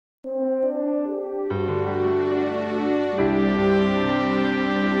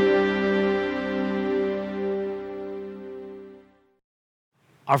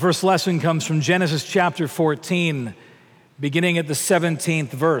Our first lesson comes from Genesis chapter 14, beginning at the 17th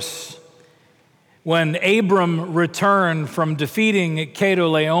verse. When Abram returned from defeating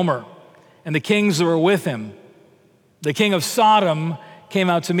Chedorlaomer and the kings that were with him, the king of Sodom came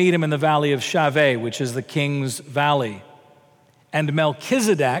out to meet him in the valley of Shaveh, which is the king's valley. And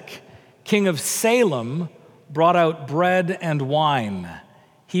Melchizedek, king of Salem, brought out bread and wine.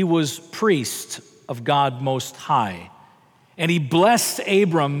 He was priest of God Most High. And he blessed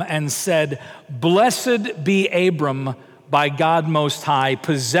Abram and said, "Blessed be Abram by God Most High,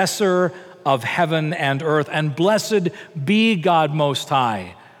 possessor of heaven and earth, and blessed be God Most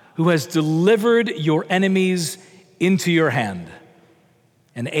High, who has delivered your enemies into your hand."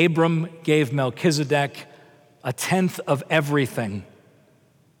 And Abram gave Melchizedek a tenth of everything.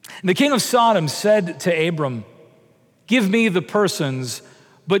 And the king of Sodom said to Abram, "Give me the persons,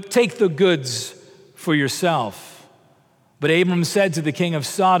 but take the goods for yourself." But Abram said to the king of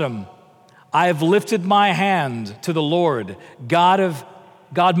Sodom, "I have lifted my hand to the Lord,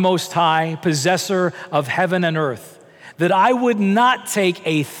 God Most High, possessor of heaven and earth, that I would not take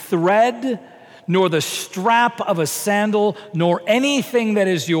a thread, nor the strap of a sandal, nor anything that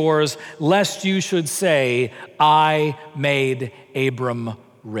is yours, lest you should say, 'I made Abram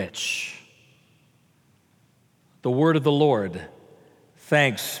rich.'" The word of the Lord.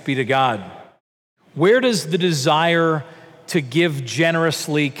 Thanks be to God. Where does the desire to give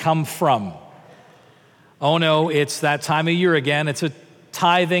generously come from? Oh no, it's that time of year again. It's a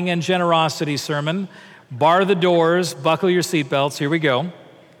tithing and generosity sermon. Bar the doors, buckle your seatbelts, here we go.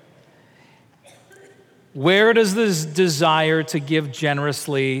 Where does this desire to give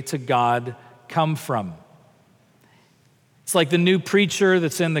generously to God come from? It's like the new preacher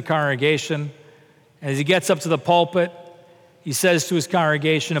that's in the congregation. As he gets up to the pulpit, he says to his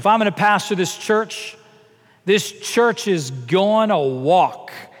congregation, "If I'm going to pastor this church is going to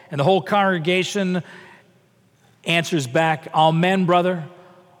walk." And the whole congregation answers back, "Amen, brother.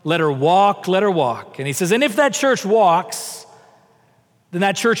 Let her walk, let her walk." And he says, "And if that church walks, then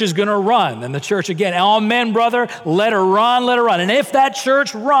that church is going to run." And the church again, "Amen, brother. Let her run, let her run. And if that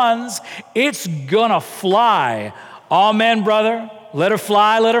church runs, it's going to fly. Amen, brother. Let her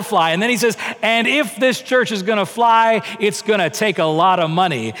fly, let her fly." And then he says, "And if this church is going to fly, it's going to take a lot of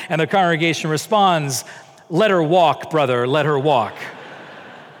money." And the congregation responds, "Let her walk, brother, let her walk."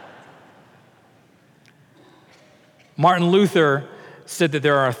 Martin Luther said that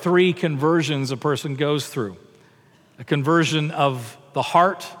there are 3 conversions a person goes through: a conversion of the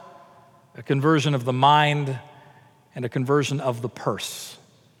heart, a conversion of the mind, and a conversion of the purse.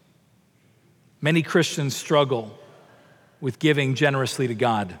 Many Christians struggle with giving generously to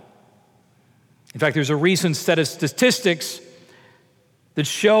God. In fact, there's a recent set of statistics that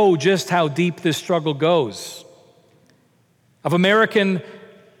show just how deep this struggle goes. Of American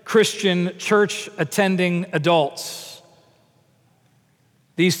Christian church attending adults,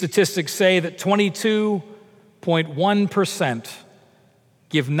 these statistics say that 22.1%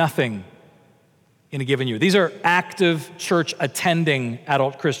 give nothing in a given year. These are active church attending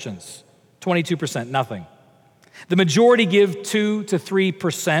adult Christians. 22%, nothing. The majority give 2 to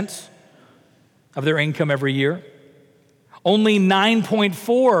 3% of their income every year. Only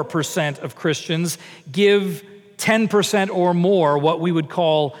 9.4% of Christians give 10% or more, what we would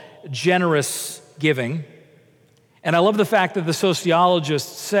call generous giving. And I love the fact that the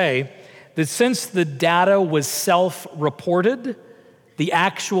sociologists say that since the data was self-reported, the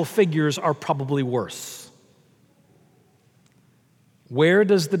actual figures are probably worse. Where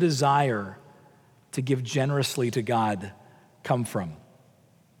does the desire to give generously to God come from?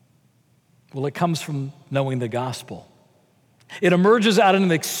 Well, it comes from knowing the gospel. It emerges out of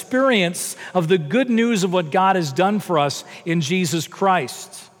an experience of the good news of what God has done for us in Jesus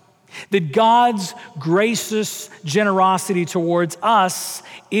Christ. That God's gracious generosity towards us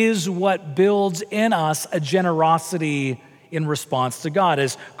is what builds in us a generosity in response to God.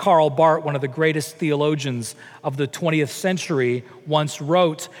 As Karl Barth, one of the greatest theologians of the 20th century, once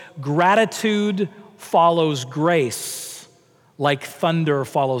wrote, "Gratitude follows grace like thunder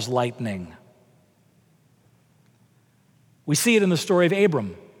follows lightning." We see it in the story of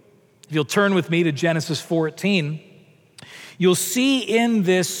Abram. If you'll turn with me to Genesis 14, you'll see in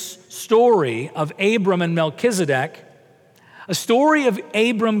this story of Abram and Melchizedek a story of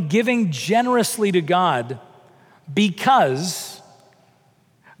Abram giving generously to God because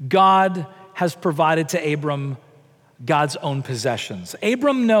God has provided to Abram God's own possessions.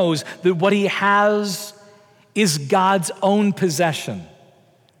 Abram knows that what he has is God's own possession.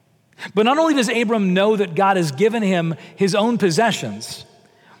 But not only does Abram know that God has given him his own possessions,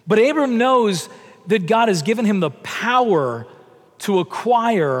 but Abram knows that God has given him the power to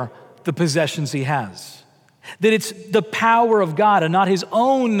acquire the possessions he has. That it's the power of God and not his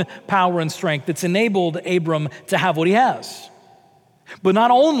own power and strength that's enabled Abram to have what he has. But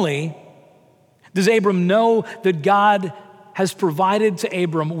not only does Abram know that God has provided to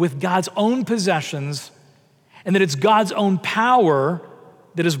Abram with God's own possessions and that it's God's own power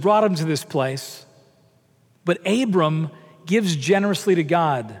that has brought him to this place, but Abram gives generously to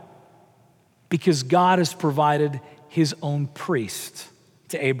God because God has provided his own priest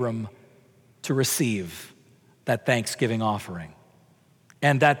to Abram to receive that thanksgiving offering.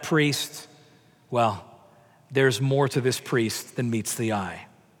 And that priest, well, there's more to this priest than meets the eye.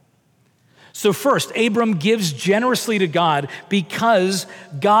 So first, Abram gives generously to God because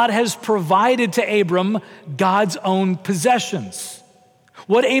God has provided to Abram God's own possessions.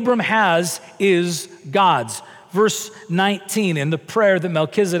 What Abram has is God's. Verse 19 in the prayer that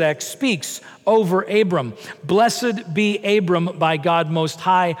Melchizedek speaks over Abram, "Blessed be Abram by God Most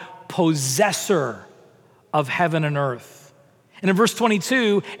High, possessor of heaven and earth." And in verse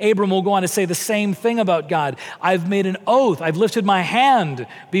 22, Abram will go on to say the same thing about God. "I've made an oath, I've lifted my hand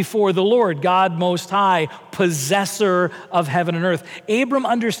before the Lord, God Most High, possessor of heaven and earth." Abram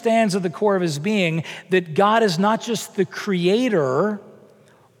understands at the core of his being that God is not just the creator,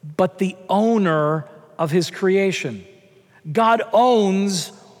 but the owner of his creation. God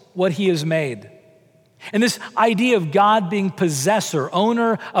owns what he has made. And this idea of God being possessor,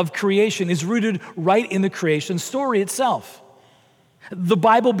 owner of creation, is rooted right in the creation story itself. The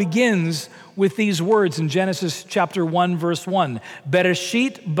Bible begins with these words in Genesis chapter 1, verse 1,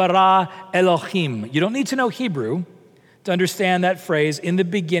 "Bereshit bara Elohim." You don't need to know Hebrew to understand that phrase, "in the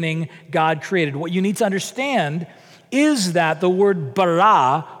beginning God created." What you need to understand is that the word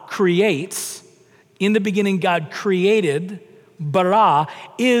bara, creates, in the beginning God created, bara,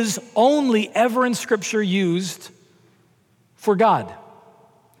 is only ever in Scripture used for God.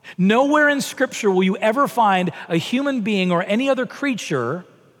 Nowhere in Scripture will you ever find a human being or any other creature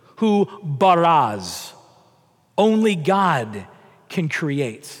who baras. Only God can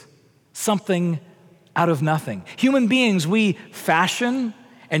create something out of nothing. Human beings, we fashion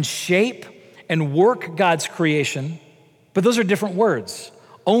and shape and work God's creation, but those are different words.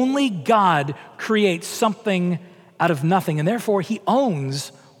 Only God creates something out of nothing, and therefore he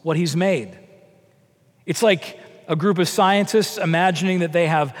owns what he's made. It's like a group of scientists imagining that they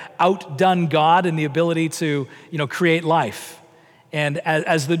have outdone God in the ability to, create life. And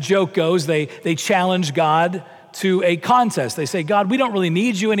as the joke goes, they challenge God to a contest. They say, "God, we don't really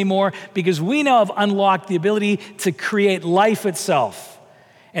need you anymore because we now have unlocked the ability to create life itself."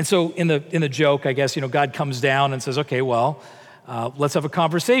 And so in the joke, I guess, God comes down and says, "Okay, well, let's have a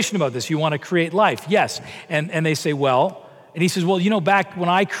conversation about this. You want to create life?" "Yes." And they say, "Well," and he says, "Well, back when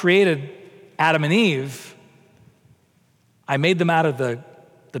I created Adam and Eve, I made them out of the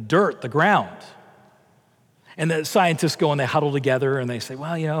dirt, the ground." And the scientists go and they huddle together and they say,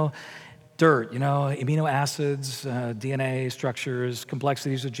 "Well, dirt, amino acids, DNA structures,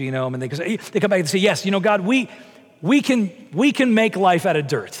 complexities of genome." And they come back and say, "Yes, God, we can make life out of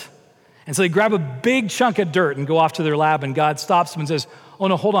dirt." And so they grab a big chunk of dirt and go off to their lab, and God stops them and says, "Oh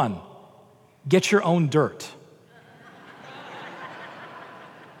no, hold on. Get your own dirt."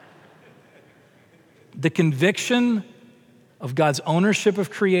 The conviction of God's ownership of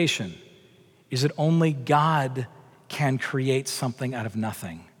creation is that only God can create something out of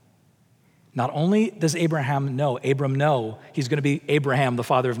nothing. Not only does Abram know he's going to be Abraham, the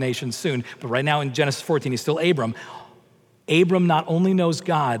father of nations soon, but right now in Genesis 14, he's still Abram. Abram not only knows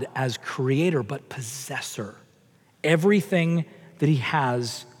God as creator, but possessor. Everything that he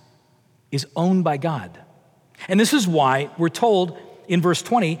has is owned by God. And this is why we're told in verse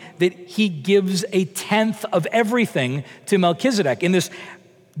 20 that he gives a tenth of everything to Melchizedek in this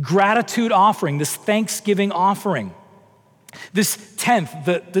gratitude offering, this thanksgiving offering. This tenth,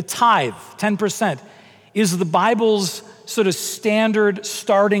 the tithe, 10%, is the Bible's sort of standard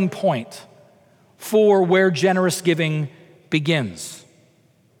starting point for where generous giving begins.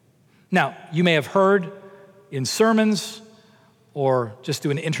 Now, you may have heard in sermons or just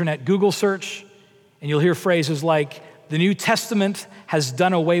do an internet Google search, and you'll hear phrases like, "The New Testament has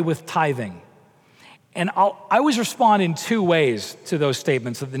done away with tithing." And I always respond in two ways to those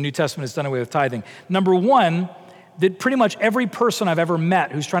statements that the New Testament has done away with tithing. Number one, that pretty much every person I've ever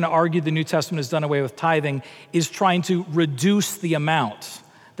met who's trying to argue the New Testament has done away with tithing is trying to reduce the amount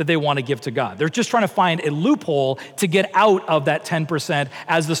that they want to give to God. They're just trying to find a loophole to get out of that 10%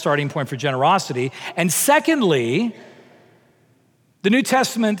 as the starting point for generosity. And secondly, the New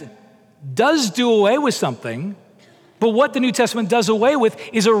Testament does do away with something, but what the New Testament does away with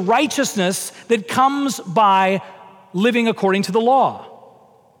is a righteousness that comes by living according to the law,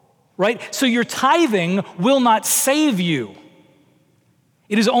 right? So your tithing will not save you.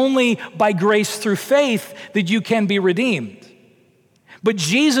 It is only by grace through faith that you can be redeemed. But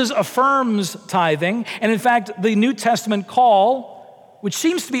Jesus affirms tithing, and in fact, the New Testament call, which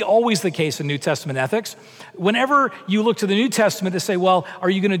seems to be always the case in New Testament ethics, whenever you look to the New Testament to say, well, are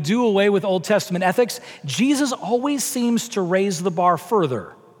you going to do away with Old Testament ethics? Jesus always seems to raise the bar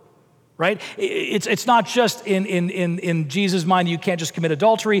further, right? It's not just in Jesus' mind, you can't just commit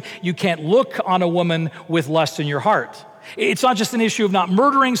adultery, you can't look on a woman with lust in your heart. It's not just an issue of not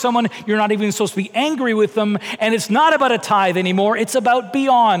murdering someone, you're not even supposed to be angry with them, and it's not about a tithe anymore, it's about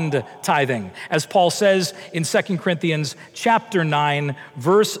beyond tithing. As Paul says in 2 Corinthians chapter 9,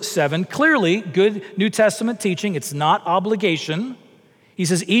 verse 7, clearly good New Testament teaching, it's not obligation. He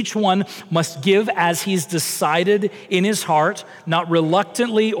says each one must give as he's decided in his heart, not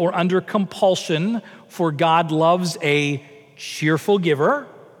reluctantly or under compulsion, for God loves a cheerful giver.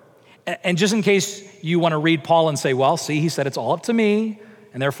 And just in case you want to read Paul and say, well, see, he said it's all up to me,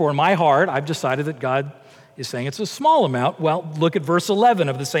 and therefore in my heart, I've decided that God is saying it's a small amount. Well, look at verse 11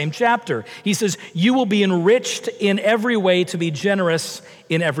 of the same chapter. He says, you will be enriched in every way to be generous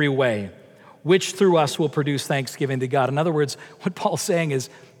in every way, which through us will produce thanksgiving to God. In other words, what Paul's saying is,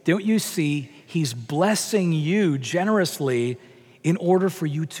 don't you see, he's blessing you generously in order for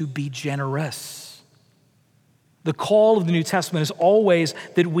you to be generous. The call of the New Testament is always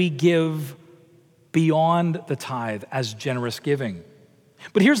that we give beyond the tithe as generous giving.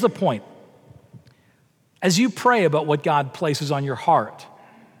 But here's the point. As you pray about what God places on your heart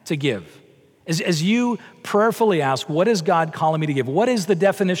to give, as you prayerfully ask, what is God calling me to give? What is the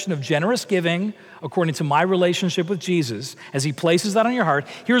definition of generous giving according to my relationship with Jesus? As he places that on your heart,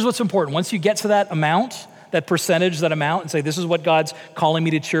 here's what's important. Once you get to that amount, that percentage, that amount, and say, this is what God's calling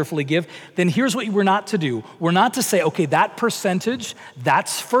me to cheerfully give, then here's what we're not to do. We're not to say, okay, that percentage,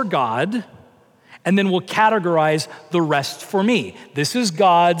 that's for God, and then we'll categorize the rest for me. This is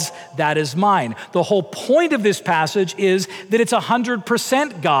God's, that is mine. The whole point of this passage is that it's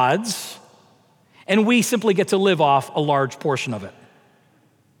 100% God's, and we simply get to live off a large portion of it.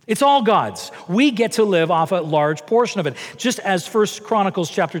 It's all God's. We get to live off a large portion of it. Just as 1 Chronicles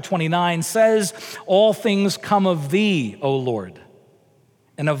chapter 29 says, all things come of thee, O Lord,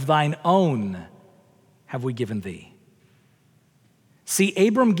 and of thine own have we given thee. See,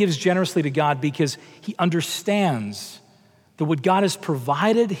 Abram gives generously to God because he understands that what God has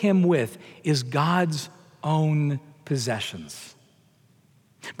provided him with is God's own possessions.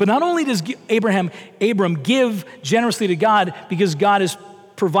 But not only does Abram give generously to God because God has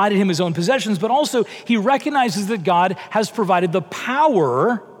provided him his own possessions, but also he recognizes that God has provided the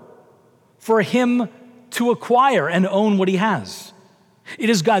power for him to acquire and own what he has. It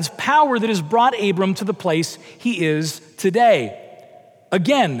is God's power that has brought Abram to the place he is today.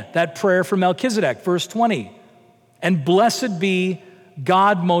 Again, that prayer for Melchizedek, verse 20. And blessed be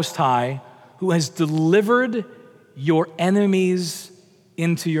God Most High, who has delivered your enemies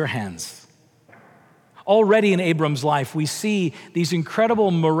into your hands. Already in Abram's life, we see these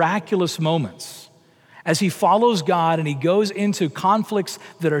incredible, miraculous moments as he follows God and he goes into conflicts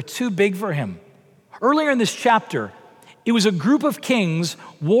that are too big for him. Earlier in this chapter, it was a group of kings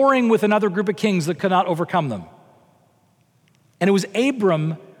warring with another group of kings that could not overcome them. And it was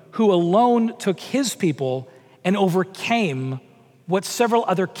Abram who alone took his people and overcame what several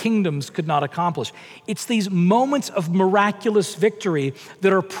other kingdoms could not accomplish. It's these moments of miraculous victory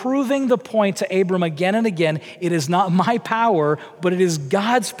that are proving the point to Abram again and again. It is not my power, but it is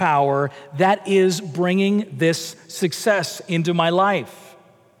God's power that is bringing this success into my life.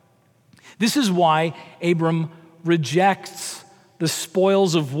 This is why Abram rejects the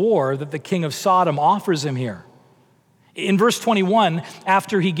spoils of war that the king of Sodom offers him here. In verse 21,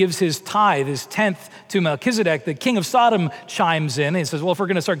 after he gives his tithe, his tenth to Melchizedek, the king of Sodom chimes in and says, well, if we're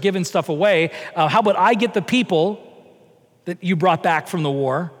going to start giving stuff away, how about I get the people that you brought back from the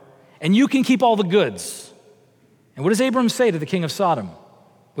war, and you can keep all the goods. And what does Abram say to the king of Sodom?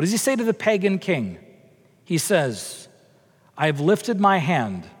 What does he say to the pagan king? He says, I have lifted my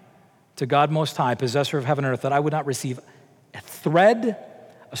hand to God Most High, possessor of heaven and earth, that I would not receive a thread,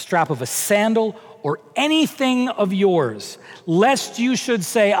 a strap of a sandal, or anything of yours, lest you should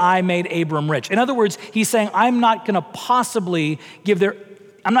say, I made Abram rich. In other words, he's saying, I'm not going to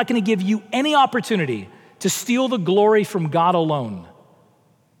give you any opportunity to steal the glory from God alone,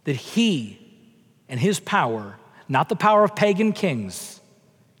 that he and his power, not the power of pagan kings,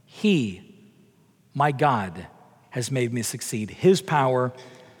 he, my God, has made me succeed. His power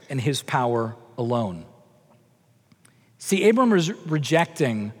and his power alone. See, Abram is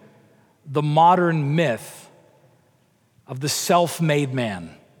rejecting the modern myth of the self-made man.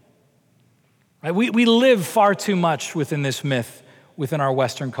 Right? We live far too much within this myth within our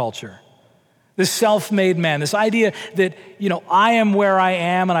Western culture. This self-made man, this idea that, I am where I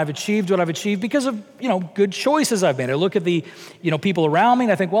am and I've achieved what I've achieved because of, good choices I've made. I look at the, people around me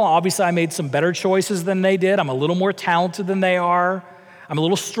and I think, well, obviously I made some better choices than they did. I'm a little more talented than they are. I'm a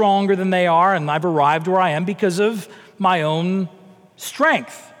little stronger than they are, and I've arrived where I am because of my own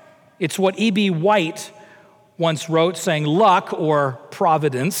strength. It's what E.B. White once wrote, saying, luck or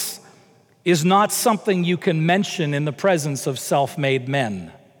providence is not something you can mention in the presence of self-made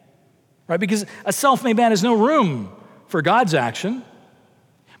men. Right? Because a self-made man has no room for God's action.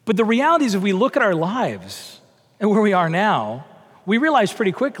 But the reality is, if we look at our lives and where we are now, we realize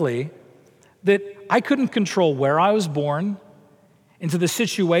pretty quickly that I couldn't control where I was born, into the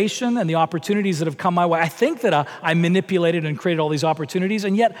situation and the opportunities that have come my way. I think that I manipulated and created all these opportunities,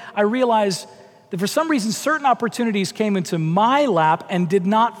 and yet I realize that for some reason certain opportunities came into my lap and did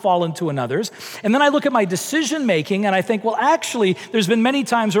not fall into another's. And then I look at my decision making and I think, well, actually, there's been many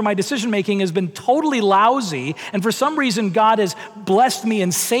times where my decision making has been totally lousy, and for some reason God has blessed me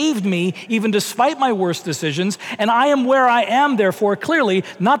and saved me even despite my worst decisions, and I am where I am, therefore, clearly,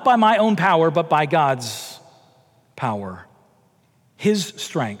 not by my own power, but by God's power. His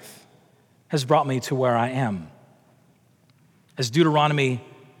strength has brought me to where I am. As Deuteronomy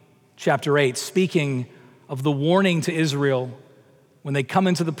chapter 8, speaking of the warning to Israel when they come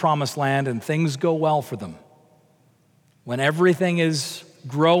into the promised land and things go well for them, when everything is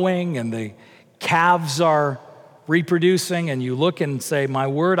growing and the calves are reproducing, and you look and say, my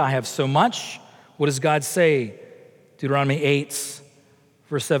word, I have so much. What does God say? Deuteronomy 8,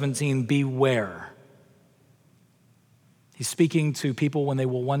 verse 17, beware. He's speaking to people when they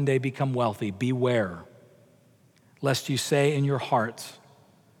will one day become wealthy. Beware, lest you say in your heart,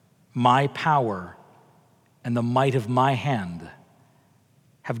 my power and the might of my hand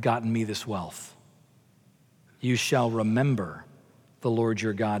have gotten me this wealth. You shall remember the Lord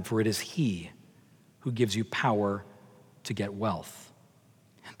your God, for it is he who gives you power to get wealth,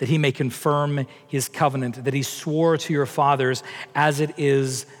 that he may confirm his covenant that he swore to your fathers, as it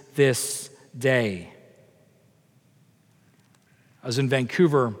is this day. I was in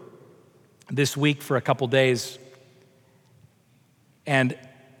Vancouver this week for a couple days, and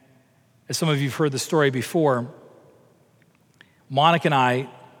as some of you have heard the story before, Monica and I,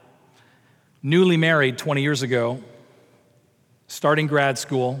 newly married 20 years ago, starting grad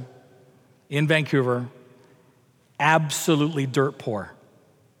school in Vancouver, absolutely dirt poor.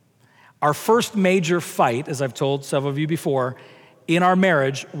 Our first major fight, as I've told several of you before, in our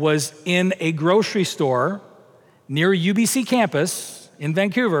marriage was in a grocery store near UBC campus in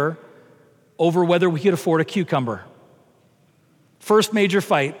Vancouver over whether we could afford a cucumber. First major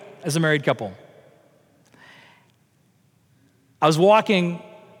fight as a married couple. I was walking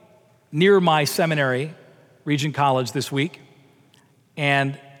near my seminary, Regent College, this week,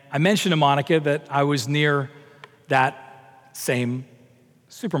 and I mentioned to Monica that I was near that same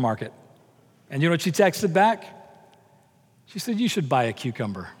supermarket. And you know what she texted back? She said, you should buy a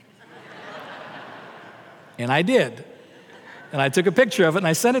cucumber. And I did. And I took a picture of it and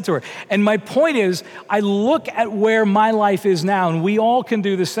I sent it to her. And my point is, I look at where my life is now, and we all can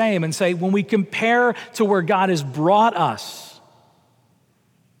do the same, and say, when we compare to where God has brought us,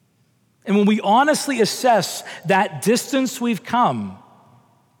 and when we honestly assess that distance we've come,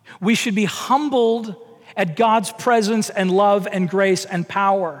 we should be humbled at God's presence and love and grace and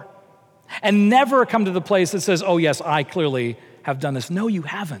power, and never come to the place that says, oh yes, I clearly have done this. No, you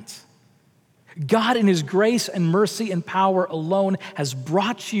haven't. God in his grace and mercy and power alone has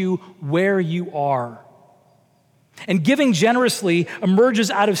brought you where you are. And giving generously emerges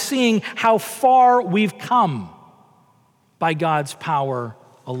out of seeing how far we've come by God's power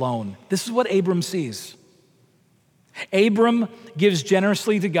alone. This is what Abram sees. Abram gives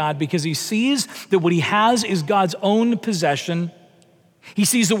generously to God because he sees that what he has is God's own possession. He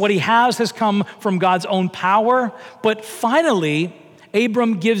sees that what he has come from God's own power. But finally,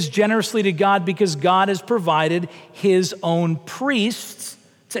 Abram gives generously to God because God has provided his own priests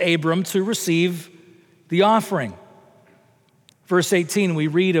to Abram to receive the offering. Verse 18, we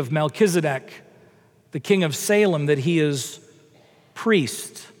read of Melchizedek, the king of Salem, that he is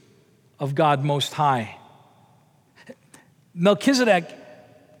priest of God Most High. Melchizedek,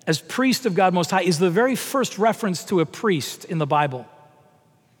 as priest of God Most High, is the very first reference to a priest in the Bible.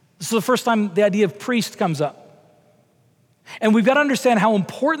 This is the first time the idea of priest comes up. And we've got to understand how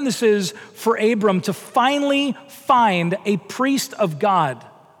important this is for Abram to finally find a priest of God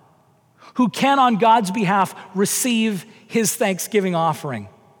who can, on God's behalf, receive his thanksgiving offering.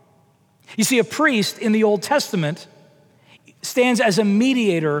 You see, a priest in the Old Testament stands as a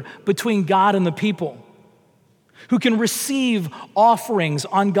mediator between God and the people, who can receive offerings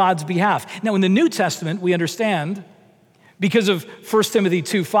on God's behalf. Now, in the New Testament, we understand, because of 1 Timothy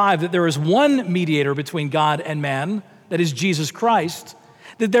 2:5, that there is one mediator between God and man, that is Jesus Christ,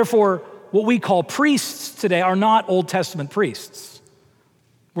 that therefore what we call priests today are not Old Testament priests.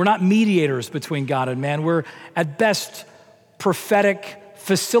 We're not mediators between God and man. We're at best prophetic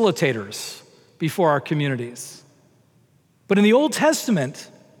facilitators before our communities. But in the Old Testament,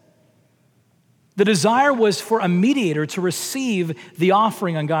 the desire was for a mediator to receive the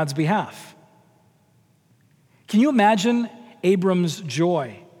offering on God's behalf. Can you imagine Abram's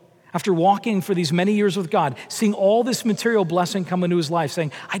joy after walking for these many years with God, seeing all this material blessing come into his life,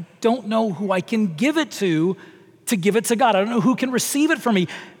 saying, I don't know who I can give it to give it to God. I don't know who can receive it from me.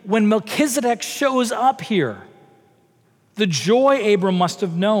 When Melchizedek shows up here, the joy Abram must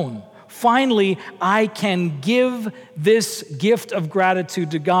have known. Finally, I can give this gift of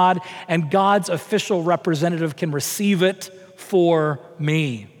gratitude to God, and God's official representative can receive it for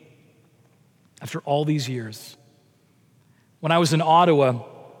me. After all these years. When I was in Ottawa,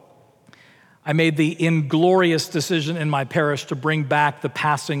 I made the inglorious decision in my parish to bring back the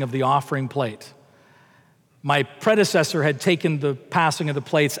passing of the offering plate. My predecessor had taken the passing of the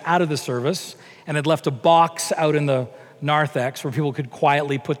plates out of the service and had left a box out in the narthex where people could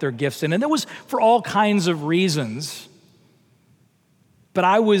quietly put their gifts in. And it was for all kinds of reasons. But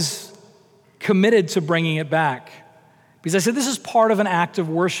I was committed to bringing it back because I said, this is part of an act of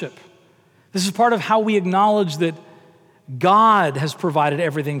worship. This is part of how we acknowledge that God has provided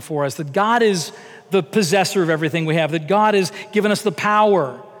everything for us, that God is the possessor of everything we have, that God has given us the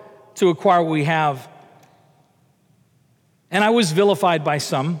power to acquire what we have. And I was vilified by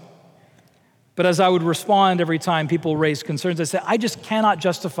some, but as I would respond every time people raised concerns, I said, I just cannot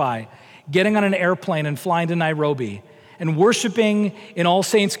justify getting on an airplane and flying to Nairobi and worshiping in All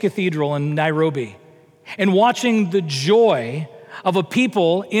Saints Cathedral in Nairobi and watching the joy of a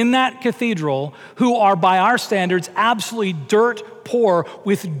people in that cathedral who are, by our standards, absolutely dirt poor,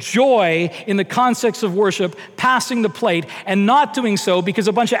 with joy in the context of worship, passing the plate and not doing so because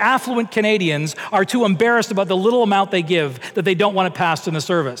a bunch of affluent Canadians are too embarrassed about the little amount they give that they don't want it passed in the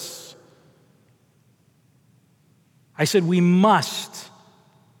service. I said, we must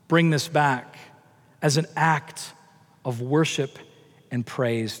bring this back as an act of worship and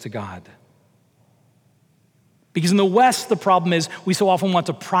praise to God. Because in the West, the problem is we so often want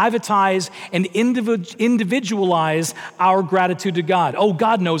to privatize and individualize our gratitude to God. Oh,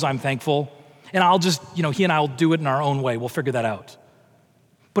 God knows I'm thankful, and I'll just, he and I will do it in our own way. We'll figure that out.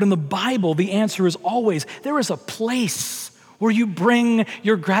 But in the Bible, the answer is always, there is a place where you bring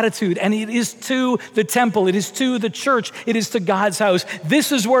your gratitude, and it is to the temple, it is to the church, it is to God's house.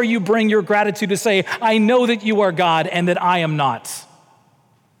 This is where you bring your gratitude to say, I know that you are God and that I am not.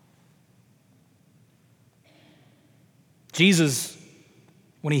 Jesus,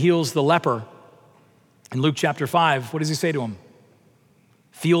 when he heals the leper in Luke chapter 5, what does he say to him?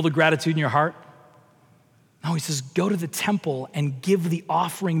 Feel the gratitude in your heart? No, he says, go to the temple and give the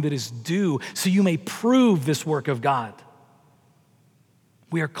offering that is due so you may prove this work of God.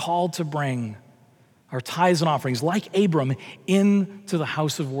 We are called to bring our tithes and offerings, like Abram, into the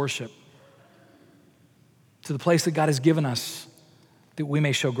house of worship, to the place that God has given us that we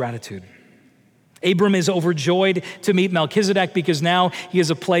may show gratitude. Abram is overjoyed to meet Melchizedek because now he has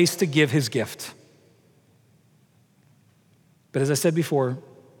a place to give his gift. But as I said before,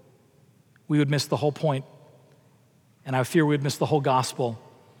 we would miss the whole point, and I fear we would miss the whole gospel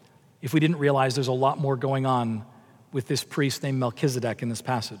if we didn't realize there's a lot more going on with this priest named Melchizedek in this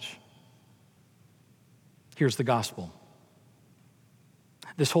passage. Here's the gospel.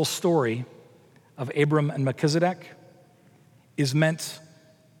 This whole story of Abram and Melchizedek is meant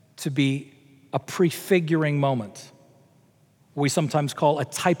to be a prefiguring moment, what we sometimes call a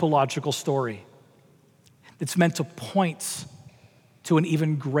typological story. It's meant to point to an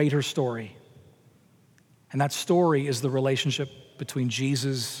even greater story. And that story is the relationship between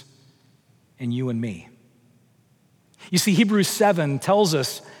Jesus and you and me. You see, Hebrews 7 tells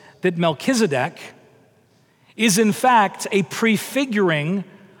us that Melchizedek is in fact a prefiguring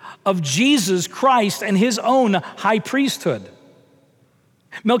of Jesus Christ and his own high priesthood.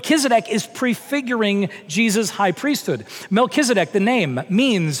 Melchizedek is prefiguring Jesus' high priesthood. Melchizedek, the name,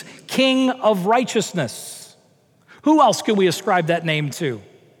 means king of righteousness. Who else can we ascribe that name to?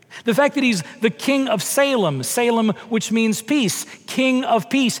 The fact that he's the king of Salem, Salem which means peace, king of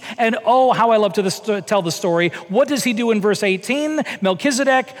peace. And oh, how I love to tell the story. What does he do in verse 18?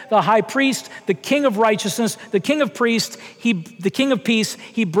 Melchizedek, the high priest, the king of righteousness, the king of priests, the king of peace,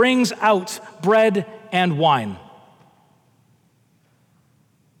 he brings out bread and wine.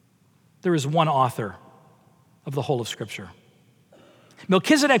 there is one author of the whole of Scripture.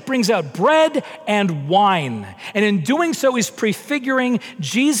 Melchizedek brings out bread and wine, and in doing so is prefiguring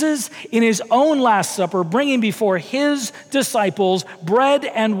Jesus in his own Last Supper, bringing before his disciples bread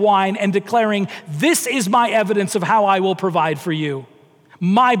and wine and declaring, "This is my evidence of how I will provide for you.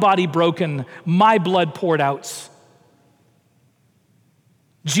 My body broken, my blood poured out."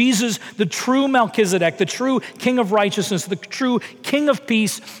 Jesus, the true Melchizedek, the true King of righteousness, the true King of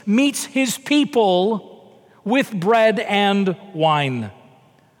peace, meets his people with bread and wine,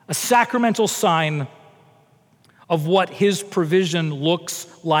 a sacramental sign of what his provision looks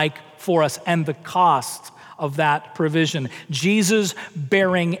like for us and the cost of that provision. Jesus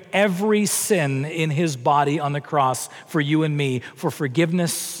bearing every sin in his body on the cross for you and me, for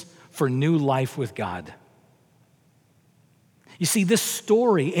forgiveness, for new life with God. You see, this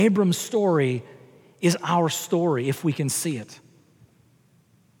story, Abram's story, is our story if we can see it.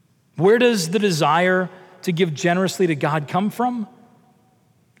 Where does the desire to give generously to God come from?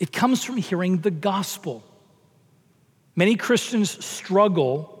 It comes from hearing the gospel. Many Christians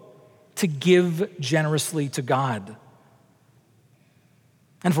struggle to give generously to God.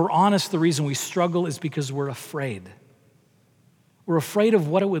 And if we're honest, the reason we struggle is because we're afraid. We're afraid of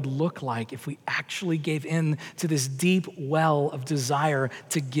what it would look like if we actually gave in to this deep well of desire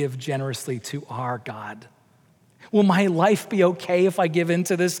to give generously to our God. Will my life be okay if I give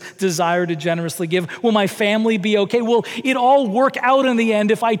into this desire to generously give? Will my family be okay? Will it all work out in the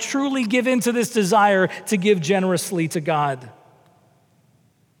end if I truly give into this desire to give generously to God?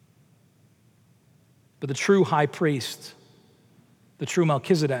 But the true high priest, the true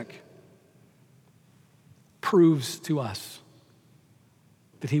Melchizedek, proves to us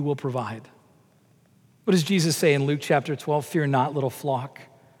that he will provide. What does Jesus say in Luke chapter 12? "Fear not, little flock,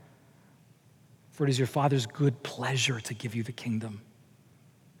 for it is your Father's good pleasure to give you the kingdom."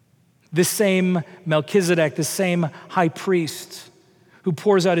 This same Melchizedek, the same high priest who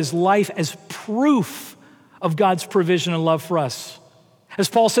pours out his life as proof of God's provision and love for us. As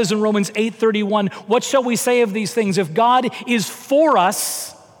Paul says in Romans 8:31, "What shall we say of these things? If God is for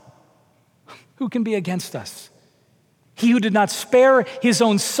us, who can be against us? He who did not spare his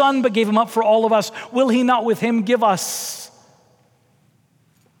own son but gave him up for all of us, will he not with him give us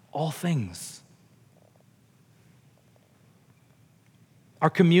all things?"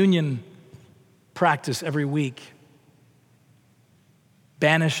 Our communion practice every week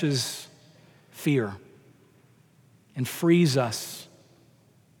banishes fear and frees us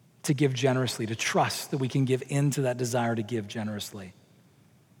to give generously, to trust that we can give into that desire to give generously.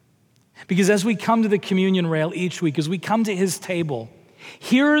 Because as we come to the communion rail each week, as we come to his table,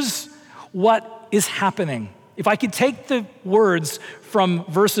 here's what is happening. If I could take the words from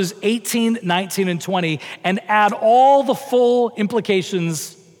verses 18, 19, and 20 and add all the full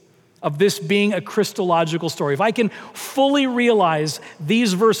implications of this being a Christological story, if I can fully realize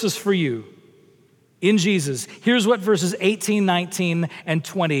these verses for you in Jesus, here's what verses 18, 19, and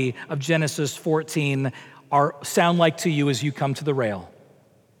 20 of Genesis 14 sound like to you as you come to the rail.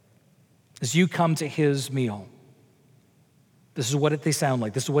 As you come to his meal, this is what they sound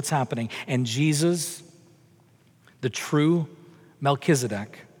like. This is what's happening. And Jesus, the true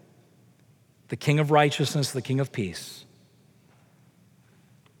Melchizedek, the King of righteousness, the King of peace,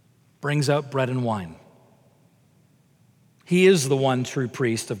 brings out bread and wine. He is the one true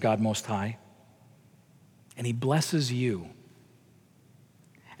priest of God Most High. And he blesses you.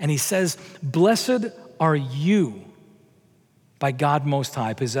 And he says, "Blessed are you by God Most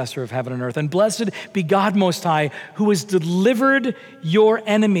High, possessor of heaven and earth. And blessed be God Most High, who has delivered your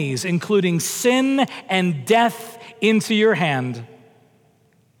enemies, including sin and death, into your hand.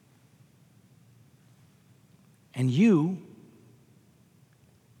 And you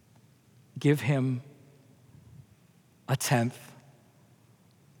give him a tenth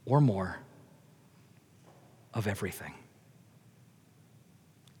or more of everything.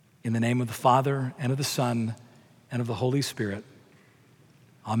 In the name of the Father, and of the Son, and of the Holy Spirit.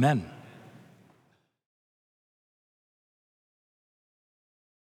 Amen.